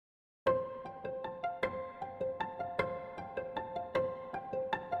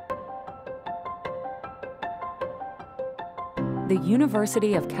The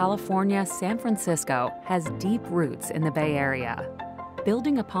University of California, San Francisco has deep roots in the Bay Area.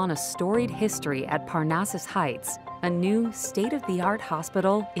 Building upon a storied history at Parnassus Heights, a new state-of-the-art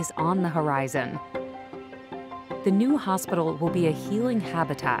hospital is on the horizon. The new hospital will be a healing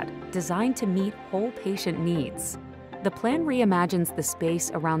habitat designed to meet whole patient needs. The plan reimagines the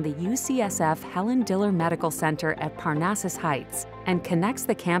space around the UCSF Helen Diller Medical Center at Parnassus Heights and connects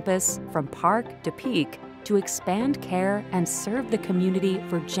the campus from park to peak to expand care and serve the community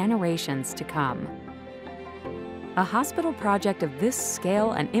for generations to come. A hospital project of this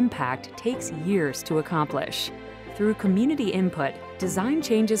scale and impact takes years to accomplish. Through community input, design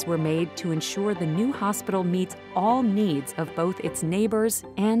changes were made to ensure the new hospital meets all needs of both its neighbors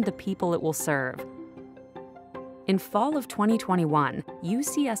and the people it will serve. In fall of 2021,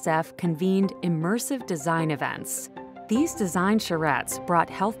 UCSF convened immersive design events. These design charrettes brought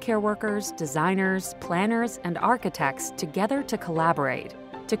healthcare workers, designers, planners, and architects together to collaborate,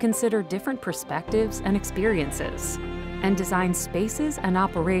 to consider different perspectives and experiences, and design spaces and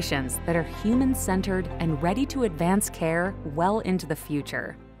operations that are human-centered and ready to advance care well into the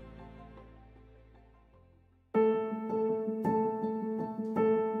future.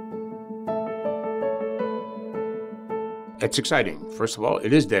 It's exciting. First of all,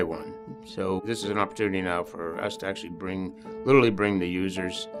 it is day one. So this is an opportunity now for us to actually literally bring the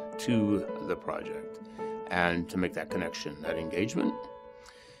users to the project and to make that connection, that engagement.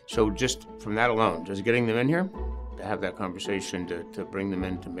 So just from that alone, just getting them in here, to have that conversation, to bring them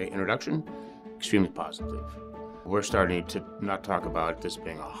in to make introduction, extremely positive. We're starting to not talk about this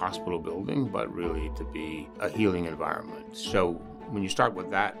being a hospital building, but really to be a healing environment. So when you start with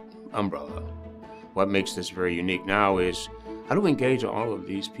that umbrella, what makes this very unique now is how do we engage all of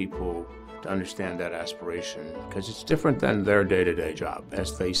these people to understand that aspiration? Because it's different than their day-to-day job,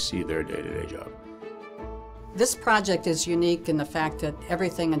 as they see their day-to-day job. This project is unique in the fact that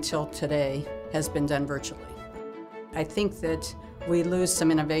everything until today has been done virtually. I think that we lose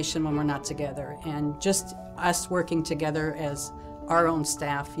some innovation when we're not together, and just us working together as our own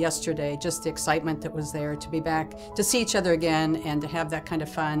staff yesterday, just the excitement that was there to be back, to see each other again and to have that kind of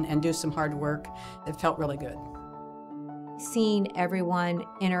fun and do some hard work, it felt really good. Seeing everyone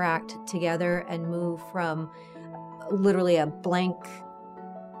interact together and move from literally a blank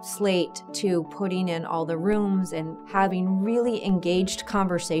slate to putting in all the rooms and having really engaged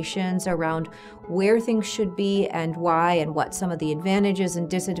conversations around where things should be and why and what some of the advantages and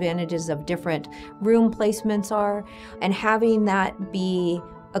disadvantages of different room placements are, and having that be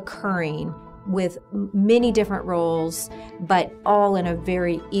occurring with many different roles, but all in a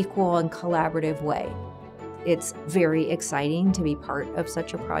very equal and collaborative way. It's very exciting to be part of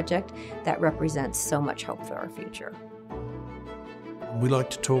such a project that represents so much hope for our future. We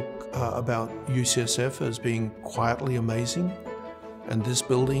like to talk about UCSF as being quietly amazing, and this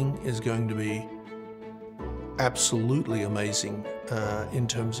building is going to be absolutely amazing in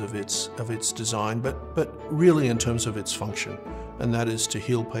terms of its design, but really in terms of its function, and that is to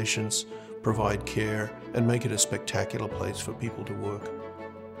heal patients, provide care, and make it a spectacular place for people to work.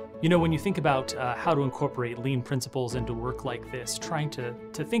 You know, when you think about how to incorporate lean principles into work like this, trying to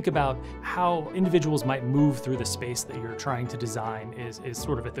think about how individuals might move through the space that you're trying to design is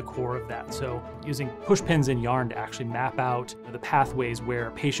sort of at the core of that. So using push pins and yarn to actually map out the pathways where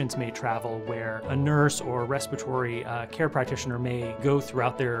patients may travel, where a nurse or respiratory care practitioner may go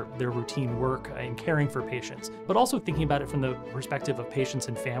throughout their routine work in caring for patients, but also thinking about it from the perspective of patients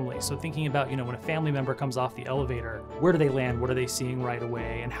and families. So thinking about, you know, when a family member comes off the elevator, where do they land? What are they seeing right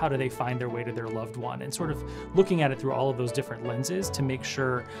away? And how do they find their way to their loved one, and sort of looking at it through all of those different lenses to make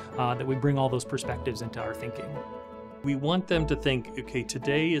sure that we bring all those perspectives into our thinking. We want them to think, okay,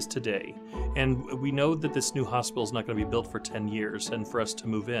 today is today, and we know that this new hospital is not going to be built for 10 years and for us to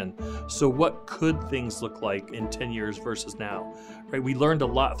move in. So what could things look like in 10 years versus now? Right? We learned a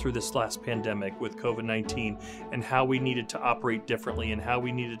lot through this last pandemic with COVID-19 and how we needed to operate differently and how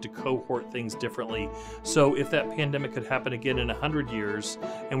we needed to cohort things differently. So if that pandemic could happen again in 100 years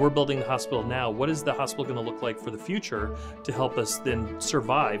and we're building the hospital now, what is the hospital going to look like for the future to help us then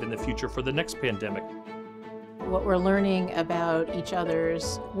survive in the future for the next pandemic? What we're learning about each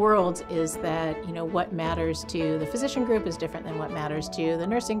other's worlds is that, you know, what matters to the physician group is different than what matters to the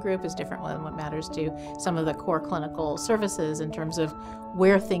nursing group is different than what matters to some of the core clinical services in terms of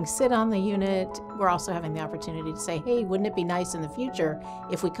where things sit on the unit. We're also having the opportunity to say, hey, wouldn't it be nice in the future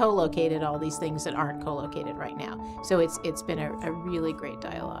if we co-located all these things that aren't co-located right now? So it's been a really great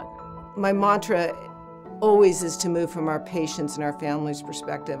dialogue. My mantra always is to move from our patients' and our families'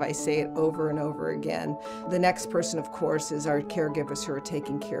 perspective. I say it over and over again. The next person, of course, is our caregivers who are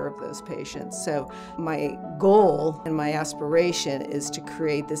taking care of those patients. So my goal and my aspiration is to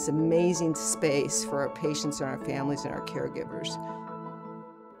create this amazing space for our patients and our families and our caregivers.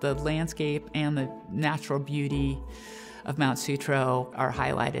 The landscape and the natural beauty of Mount Sutro are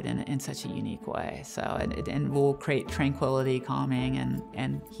highlighted in such a unique way. So, and will create tranquility, calming,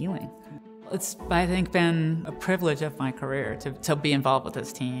 and healing. It's, I think, been a privilege of my career to be involved with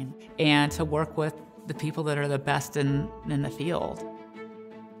this team and to work with the people that are the best in the field.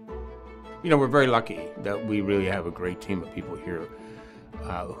 You know, we're very lucky that we really have a great team of people here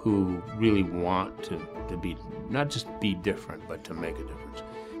who really want to be, not just be different, but to make a difference.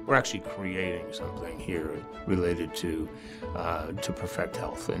 We're actually creating something here related to perfect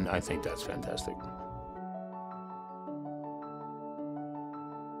health, and I think that's fantastic.